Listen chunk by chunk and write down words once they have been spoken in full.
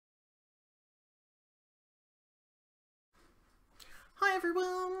Hi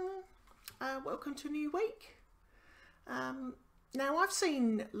everyone, welcome to a new week. Now I've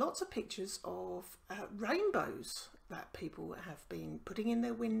seen lots of pictures of rainbows that people have been putting in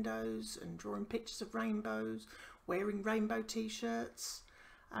their windows and drawing pictures of rainbows, wearing rainbow t-shirts,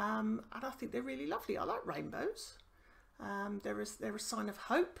 and I think they're really lovely. I like rainbows. They're a sign of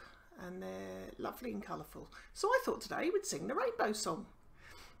hope and they're lovely and colourful. So I thought today we'd sing the rainbow song.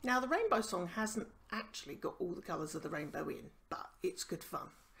 Now the rainbow song hasn't actually got all the colours of the rainbow in, but it's good fun.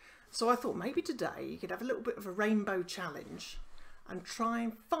 So I thought maybe today you could have a little bit of a rainbow challenge and try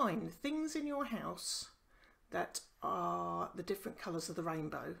and find things in your house that are the different colours of the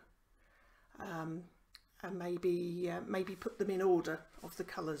rainbow, and maybe put them in order of the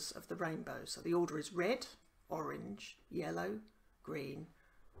colours of the rainbow. So the order is red, orange, yellow, green,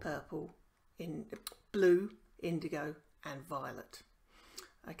 purple, blue, indigo and violet.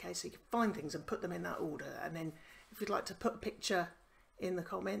 Okay, so you can find things and put them in that order, and then if you'd like to put a picture in the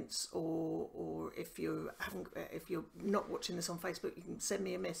comments, or if you're not watching this on Facebook, you can send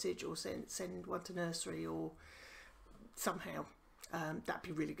me a message or send one to nursery or somehow. That'd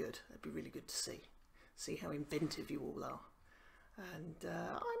be really good. That'd be really good to see how inventive you all are, and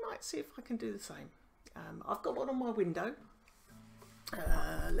I might see if I can do the same. I've got one on my window.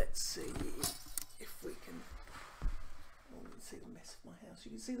 Let's see if we can. See the mess of my house.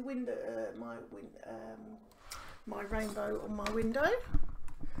 You can see the window, my rainbow on my window.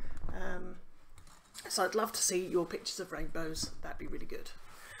 So I'd love to see your pictures of rainbows. That'd be really good.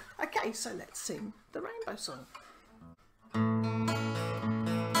 Okay, so let's sing the rainbow song.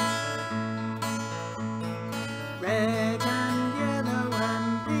 Red and yellow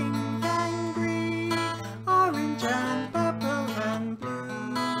and pink and green, orange and purple and blue.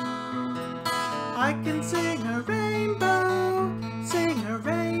 I can sing a rainbow. Sing a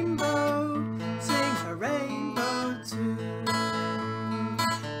rainbow too.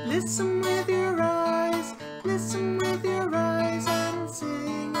 Listen with your eyes and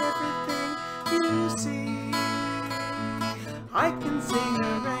sing everything you see. I can sing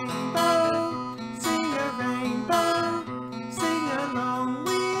a rainbow, sing along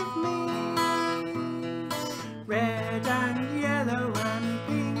with me. Red and yellow and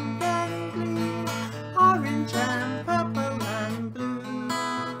pink and green, orange and purple and blue.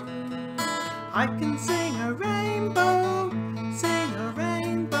 I can sing a rainbow, sing a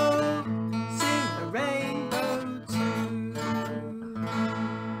rainbow too.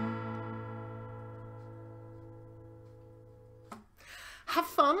 Have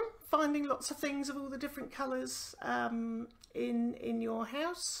fun finding lots of things of all the different colours in your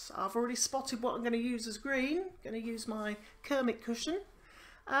house. I've already spotted what I'm going to use as green. I'm going to use my Kermit cushion,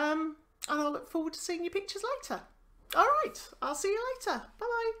 and I'll look forward to seeing your pictures later. All right, I'll see you later. Bye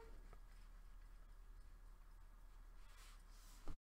bye.